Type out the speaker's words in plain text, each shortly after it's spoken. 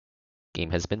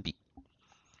Game has been beat.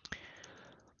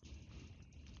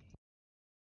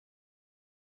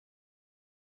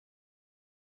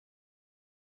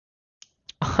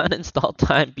 Uninstall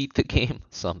time beat the game.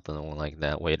 Something like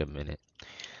that. Wait a minute. I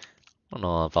don't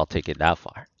know if I'll take it that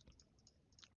far.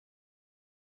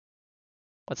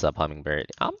 What's up, Hummingbird?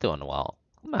 I'm doing well.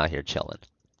 I'm out here chilling.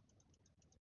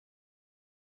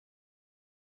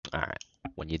 Alright.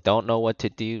 When you don't know what to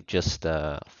do, just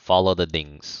follow the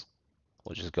dings.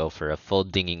 We'll just go for a full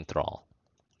dinging thrall.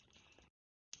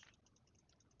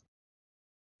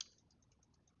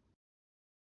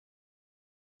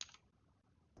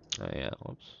 Oh yeah,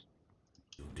 whoops.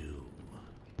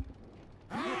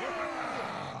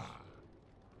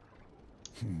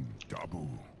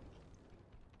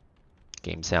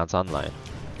 Game sounds online.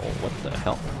 Oh, what the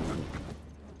hell?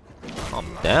 Calm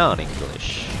down,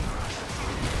 English.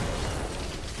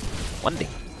 One ding.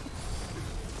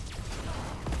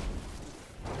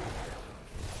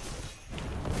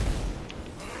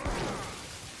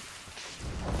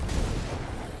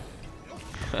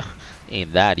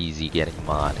 Ain't that easy getting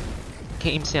mod.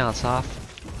 Game sounds off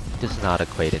does not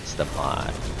equate into the mod.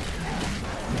 I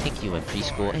think you in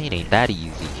preschool ain't that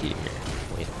easy here.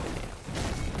 Wait a minute.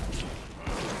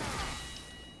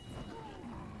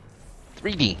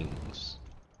 3 dings.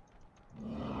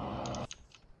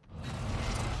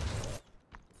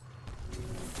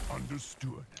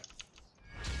 Understood.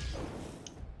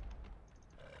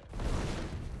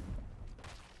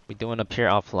 We doing a pure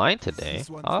offline today?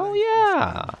 Oh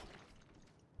yeah.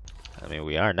 I mean,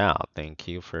 we are now. Thank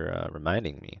you for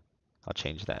reminding me. I'll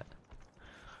change that.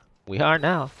 We are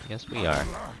now. Yes, we are.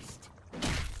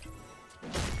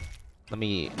 Let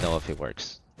me know if it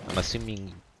works. I'm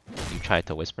assuming you tried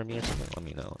to whisper me or something. Let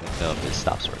me know. Let me know if it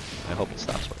stops working. I hope it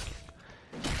stops working.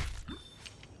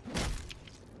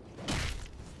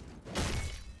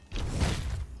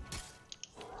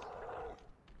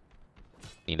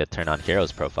 Need to turn on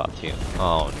Hero's profile too.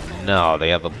 Oh no, they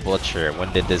have a butcher.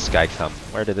 When did this guy come?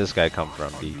 Where did this guy come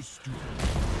from, B?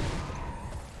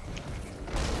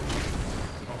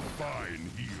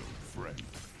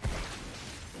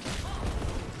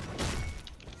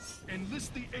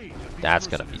 That's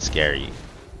gonna be scary.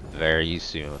 Very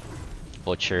soon.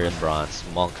 Butcher and Bronze.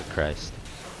 Monk of Christ.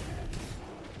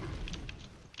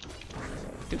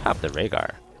 Do have the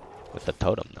Rhaegar with the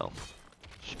totem though.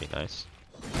 Should be nice.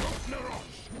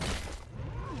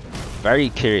 Very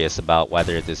curious about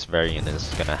whether this variant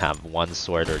is gonna have 1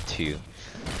 sword or 2.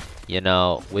 You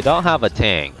know, we don't have a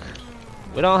tank.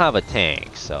 We don't have a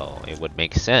tank, so it would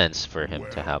make sense for him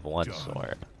to have 1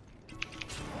 sword.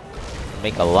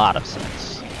 Make a lot of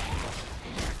sense.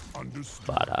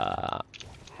 But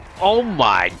oh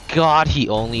my god, he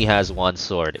only has 1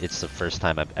 sword. It's the first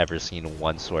time I've ever seen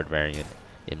 1 sword variant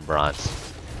in bronze.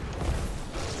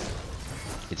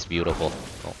 It's beautiful.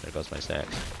 Oh, there goes my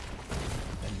stacks.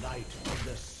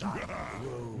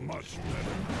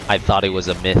 I thought it was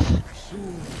a myth.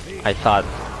 I thought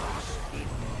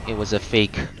it was a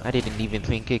fake. I didn't even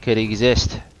think it could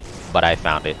exist. But I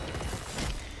found it.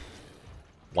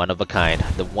 One of a kind.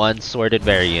 The 1 sworded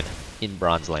variant in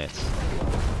Bronze Lance.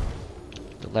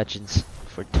 The legends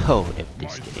foretold of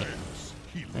this day.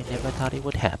 I never thought it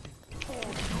would happen.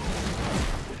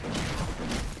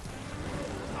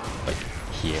 But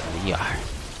here we are.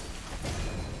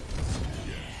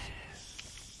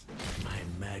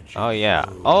 Oh yeah.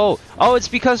 Oh, it's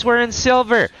because we're in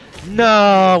silver.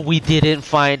 No, we didn't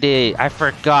find it. I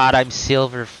forgot I'm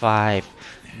silver 5.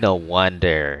 No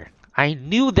wonder. I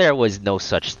knew there was no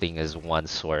such thing as 1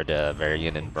 sword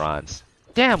variant in bronze.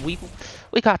 Damn, we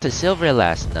got to silver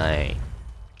last night.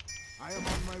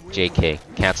 JK,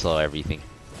 cancel everything.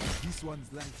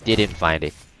 Didn't find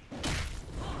it.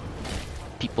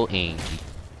 People angry.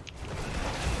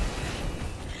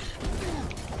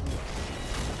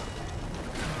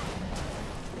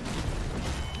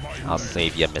 I'll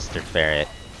save you, Mr. Ferret.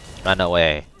 Run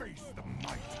away.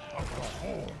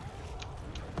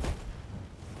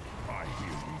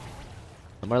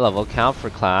 No more level count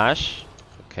for Clash.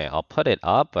 Okay, I'll put it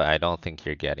up, but I don't think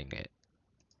you're getting it.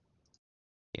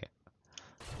 Yeah.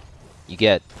 You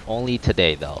get only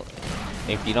today, though.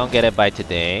 If you don't get it by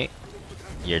today,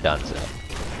 you're done, so.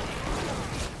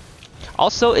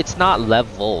 Also, it's not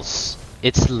levels.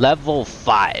 It's level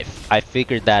 5. I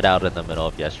figured that out in the middle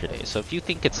of yesterday. So if you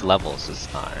think it's levels,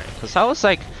 it's not, right? Because I was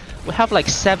like, we have like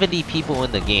 70 people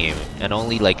in the game and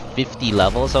only like 50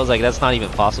 levels. I was like, that's not even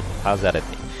possible. How's that a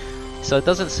thing? So it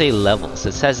doesn't say levels.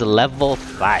 It says level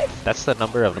 5. That's the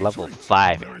number of level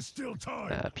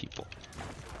 5 people.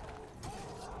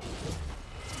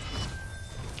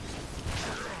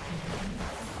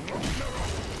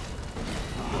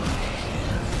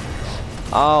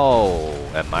 Oh,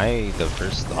 am I the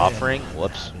first offering?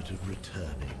 Whoops.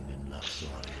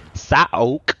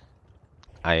 Saok.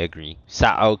 I agree.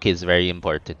 Saok is very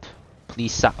important.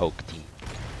 Please Saok team.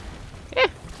 Eh,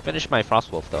 finish my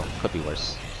Frostwolf though. Could be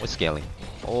worse. With scaling.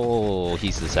 Oh,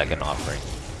 he's the second offering.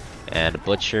 And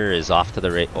Butcher is off to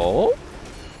the right. Oh?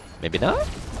 Maybe not?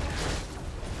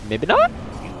 Maybe not?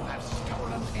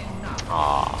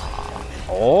 Ah.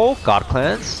 Oh, God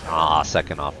Cleanse. Ah,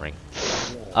 second offering.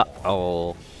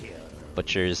 Uh-oh.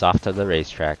 Butcher is off to the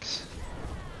racetracks.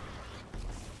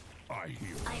 I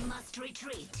must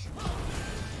retreat.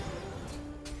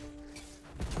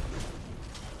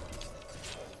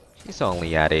 He's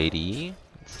only at 80.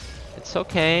 It's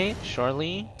okay,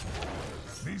 surely.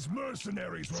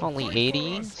 It's only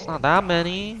 80. It's not that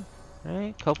many.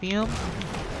 Right? Copium?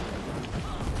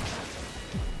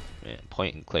 Man,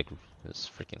 point and click is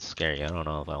freaking scary. I don't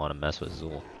know if I want to mess with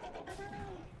Zool.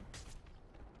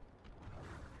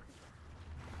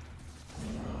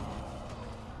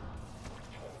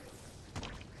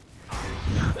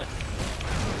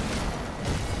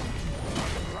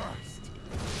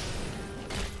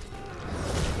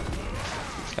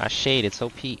 He's got shade, it's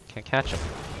OP. Can't catch him.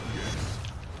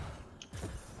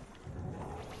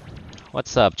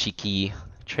 What's up, cheeky?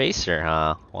 Tracer,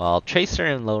 huh? Well, Tracer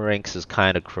in low ranks is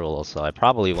kind of cruel, so I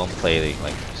probably won't play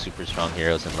like super strong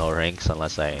heroes in low ranks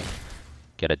unless I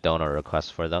get a donor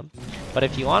request for them. But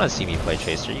if you want to see me play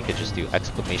Tracer, you could just do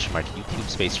 !YouTube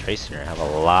space Tracer. I have a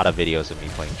lot of videos of me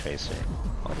playing Tracer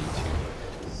on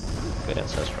YouTube. Good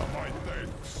ancestral.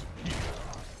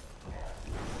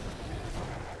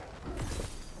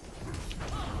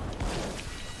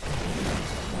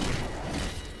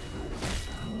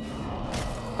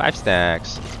 Five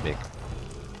stacks. It's big.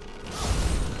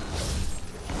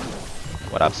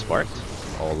 What up, Sport?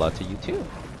 Hola to you too.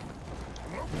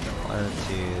 1,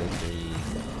 2, 3,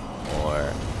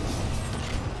 4.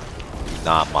 Do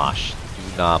not mosh.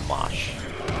 Do not mosh.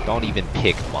 Don't even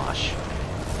pick mosh.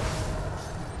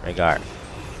 Regard.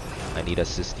 I need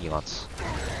assistance.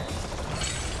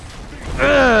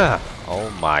 Oh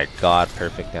my god,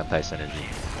 perfect anti-synergy.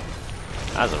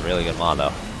 That's a really good mod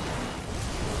though.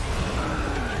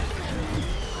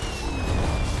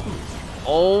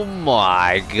 Oh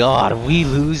my god, we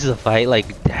lose a fight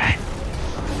like that.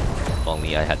 If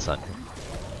only I had Sunder.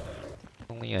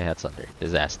 If only I had Sunder.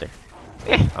 Disaster.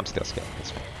 Eh, I'm still skilled.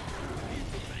 It's fine.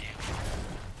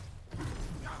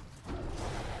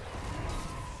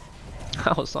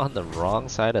 I was on the wrong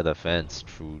side of the fence,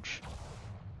 Truge.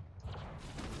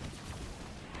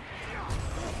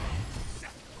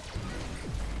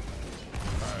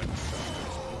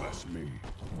 Bless me.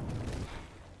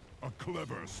 A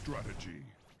clever strategy.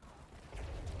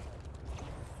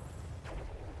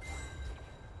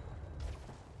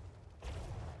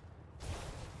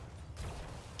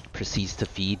 Proceeds to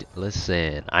feed.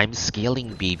 Listen, I'm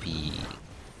scaling, baby.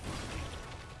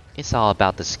 It's all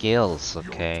about the scales,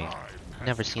 okay?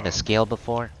 Never seen a scale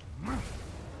before?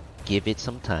 Give it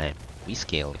some time. We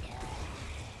scaling.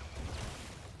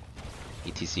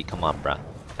 ETC, come on, bruh.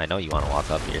 I know you want to walk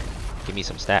up here. Give me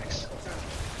some stacks.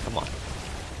 Come on.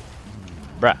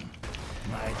 Bruh.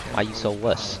 Why you so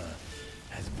wuss?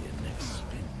 Has been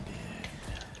expended.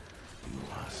 You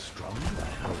are strong. I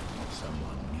hope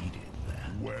someone needed that.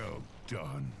 Well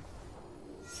done.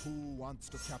 Who wants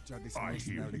to capture this I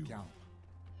hear mercenary you. camp?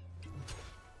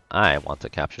 I want to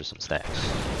capture some stacks.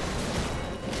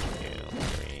 2,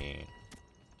 3,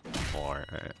 4.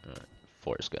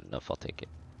 4 is good enough. I'll take it.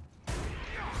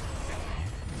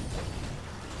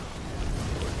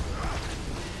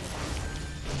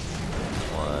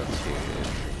 One, 2,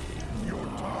 3,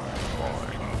 4.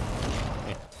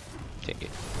 Yeah, take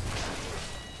it.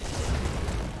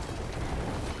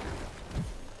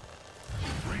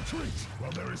 Retreat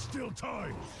while there is still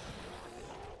time.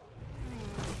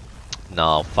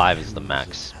 No, 5 is the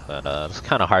max, but it's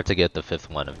kind of hard to get the 5th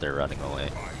one if they're running away.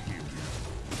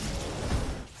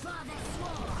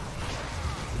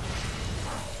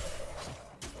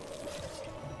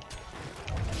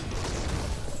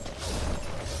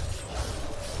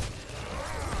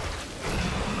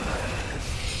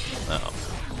 Uh-oh.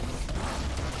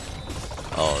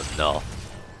 Oh no.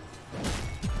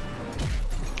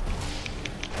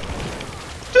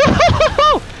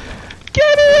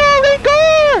 Get it,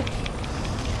 Rengar!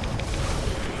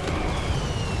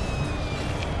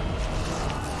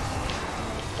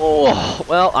 Oh,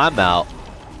 well, I'm out.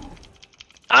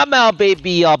 I'm out,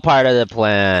 baby. All part of the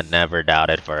plan. Never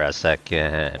doubted for a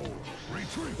second.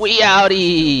 We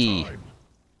outie.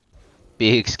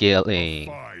 Big scaling.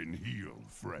 Fine heal,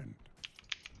 friend.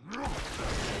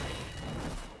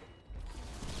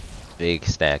 Big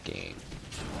stacking.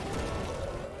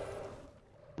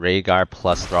 Rhaegar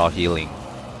plus Thrall healing.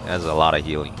 That's a lot of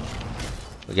healing.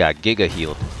 We got Giga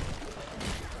healed.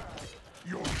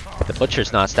 The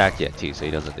Butcher's not stacked yet too, so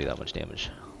he doesn't do that much damage.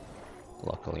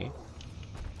 Luckily.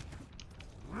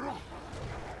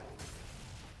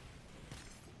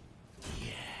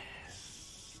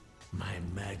 My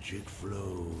magic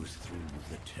flows through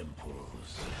the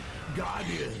temples.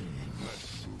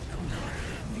 Guardians!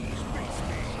 These beasts.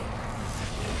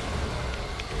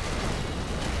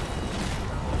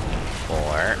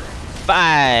 4,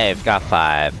 5! Got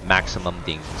 5. Maximum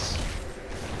dings.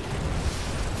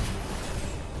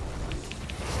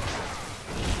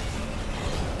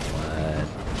 1,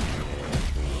 2,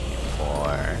 3,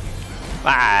 4,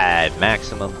 5!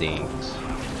 Maximum dings.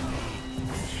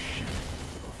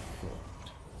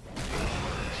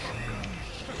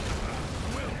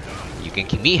 You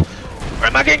ganking me? Or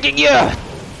am I ganking you?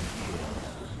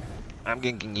 I'm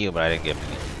ganking you, but I didn't get any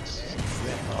dings.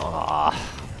 Aww.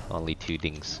 Only 2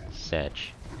 dings.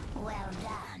 Sedge. Well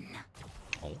done.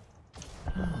 Oh.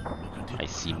 I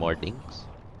see more dings.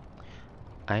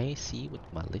 I see with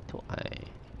my little eye.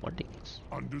 More dings.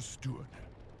 Understood.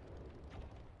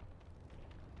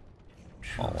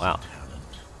 Oh wow.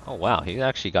 Oh wow, he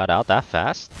actually got out that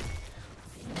fast?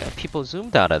 Got people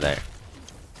zoomed out of there.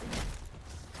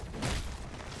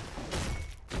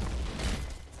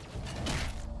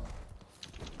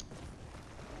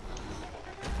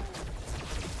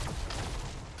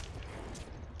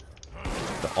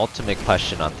 Ultimate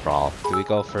question on Thrall. Do we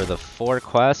go for the 4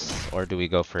 quests or do we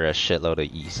go for a shitload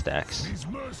of E stacks?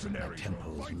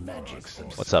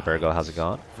 What's up, Ergo? How's it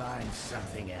going? Find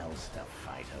something else to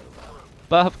fight over.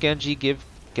 Buff Genji, give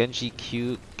Genji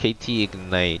Q KT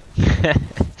Ignite.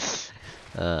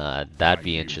 That'd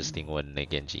be interesting, wouldn't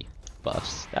it, Genji?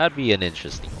 Buffs. That'd be an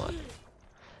interesting one.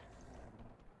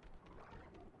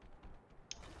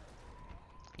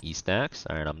 E stacks?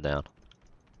 Alright, I'm down.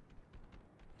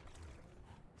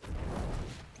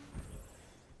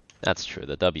 That's true,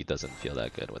 the W doesn't feel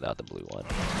that good without the blue one.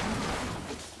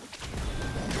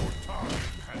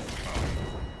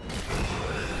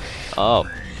 Oh,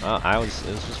 it was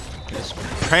just a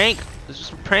prank! It was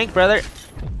just a prank, brother!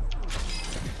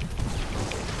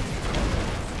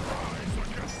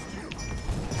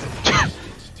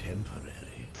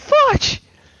 Fudge!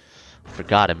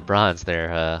 Forgot in bronze,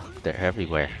 they're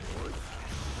everywhere.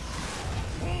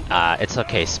 It's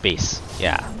okay, space.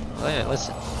 Yeah.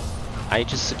 Listen. I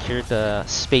just secured the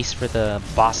space for the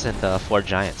boss and the 4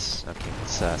 giants. Okay,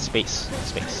 it's space.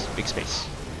 Space. Big space.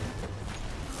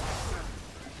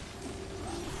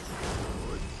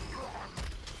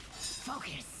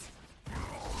 Focus.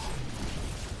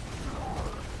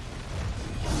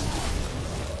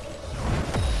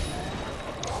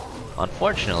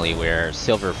 Unfortunately, we're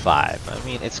silver 5. I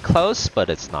mean, it's close, but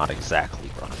it's not exactly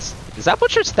bronze. Is that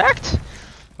Butcher stacked?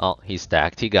 Oh, he's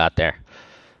stacked. He got there.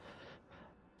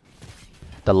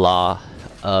 The law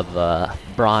of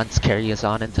bronze carries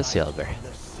on into silver.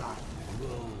 The sun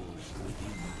rose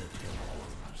within the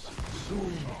temples.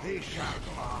 Soon they shall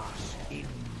pass in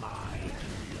my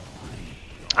glory.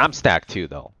 I'm stacked too,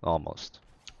 though. Almost.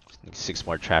 6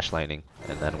 more trash lining,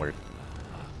 and then we're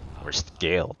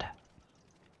scaled.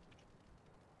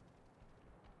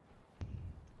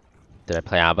 Did I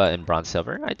play ABBA in bronze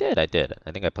silver? I did. I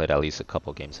think I played at least a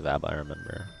couple games of ABBA. I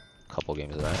remember a couple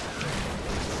games of that.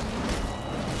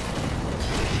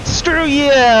 Screw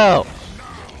you!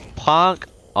 Punk,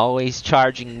 always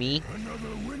charging me.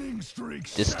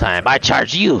 This time I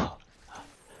charge you!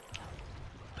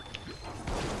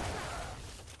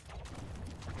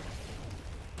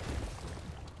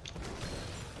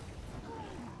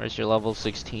 Where's your level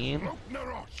 16?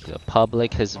 The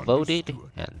public has voted,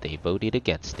 and they voted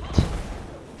against it.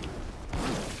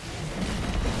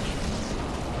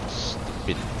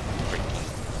 Stupid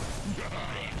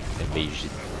freaking invasion.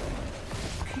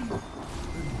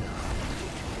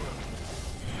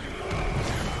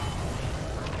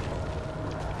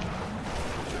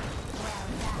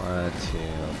 One, 2,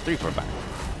 3, 4, 5.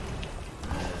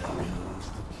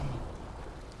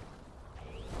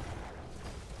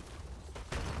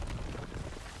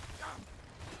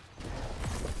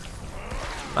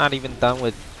 Not even done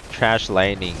with trash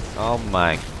lightning. Oh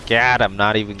my god, I'm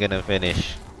not even gonna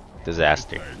finish.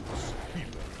 Disaster.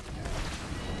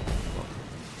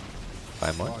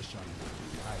 5 more. Let's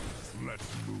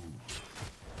move.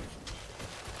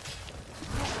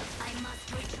 I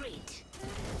must retreat.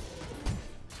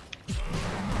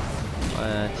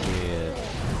 1, 2,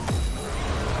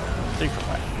 3, 4,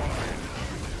 5.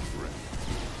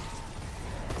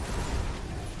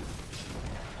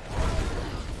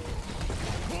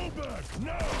 Pull back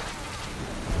now.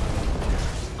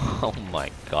 Oh my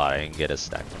god, I didn't get a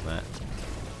stack from that.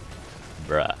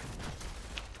 Bruh.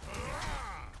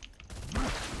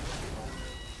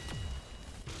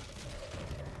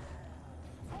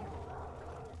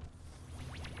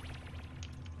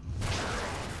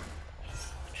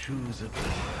 Choose a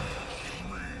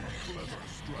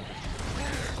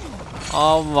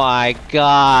Oh my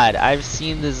god, I've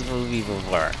seen this movie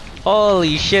before.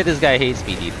 Holy shit, this guy hates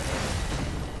me, dude.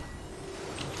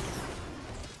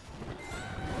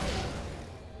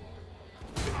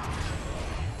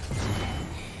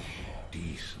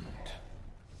 decent.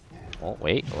 Oh,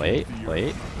 wait.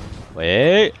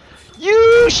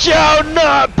 You shall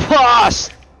not pass!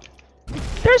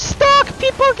 They're stuck!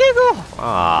 People giggle!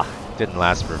 Ah, didn't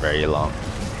last for very long.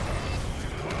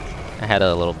 I had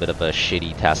a little bit of a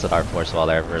shitty Tassadar force while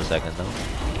there for a second though.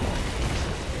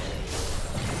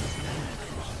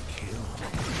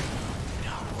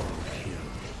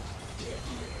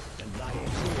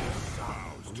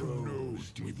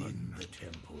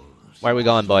 Where are we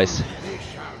going, boys? They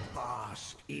shall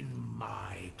bask in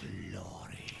my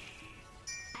glory.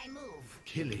 I move.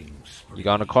 Killing spree. You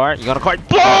going to court? You going to court?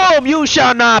 BOOM! You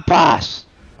shall not pass!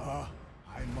 I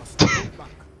must go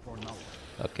back for now.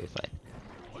 Okay, fine.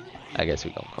 I guess we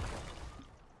don't court.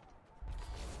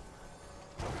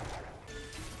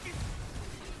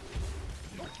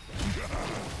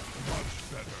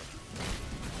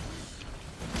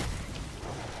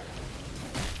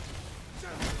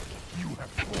 You have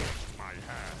forced my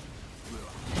hand.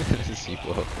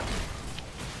 Sequel.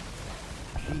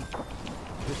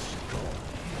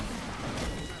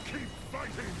 Keep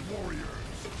fighting,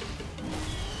 warriors.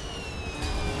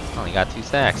 Only got 2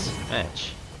 stacks.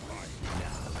 Match.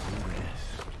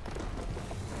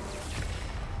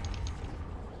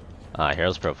 Ah,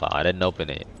 hero's profile. I didn't open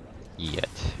it yet.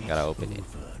 Gotta open it.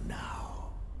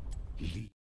 Now. Let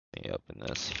me open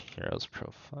this hero's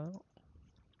profile.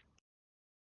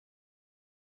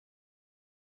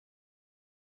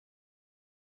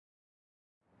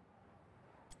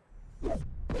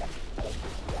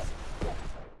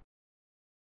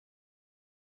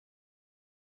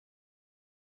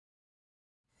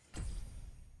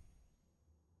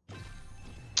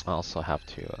 I also have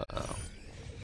to